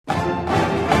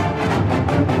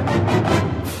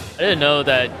didn't know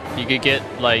that you could get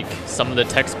like some of the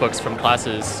textbooks from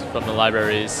classes from the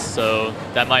libraries, so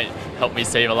that might help me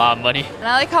save a lot of money. And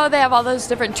I like how they have all those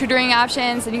different tutoring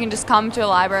options, and you can just come to a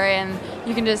library and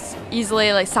you can just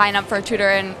easily like sign up for a tutor,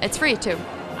 and it's free too.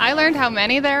 I learned how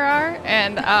many there are,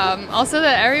 and also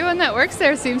that everyone that works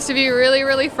there seems to be really,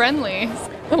 really friendly.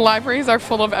 The libraries are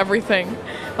full of everything.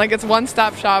 Like, it's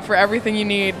one-stop shop for everything you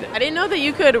need. I didn't know that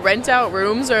you could rent out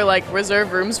rooms or like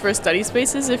reserve rooms for study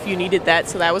spaces if you needed that,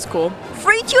 so that was cool.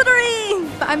 Free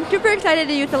tutoring! I'm super excited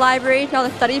to use the libraries and all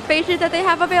the study spaces that they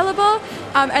have available.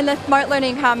 And the Smart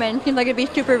Learning Commons seems like it'd be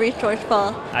super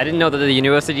resourceful. I didn't know that the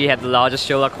university had the largest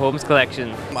Sherlock Holmes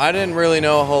collection. I didn't really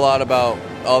know a whole lot about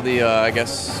all the, I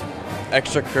guess,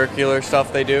 extracurricular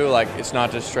stuff they do. Like, it's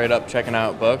not just straight up checking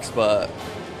out books, but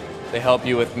they help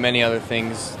you with many other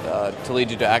things to lead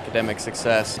you to academic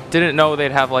success. Didn't know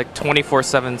they'd have like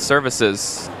 24/7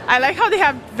 services. I like how they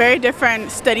have very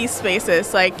different study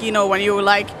spaces. Like, you know, when you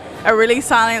like a really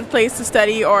silent place to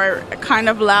study or a kind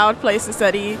of loud place to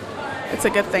study, it's a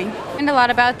good thing. And a lot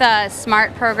about the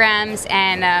SMART programs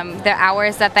and the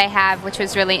hours that they have, which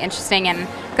was really interesting and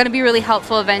going to be really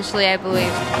helpful eventually, I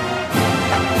believe.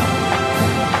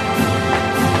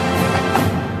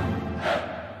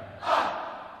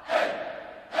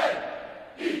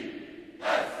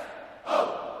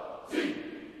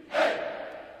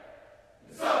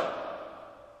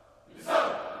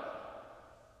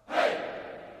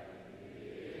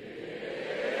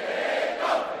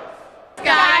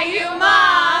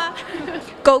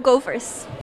 Go Gophers!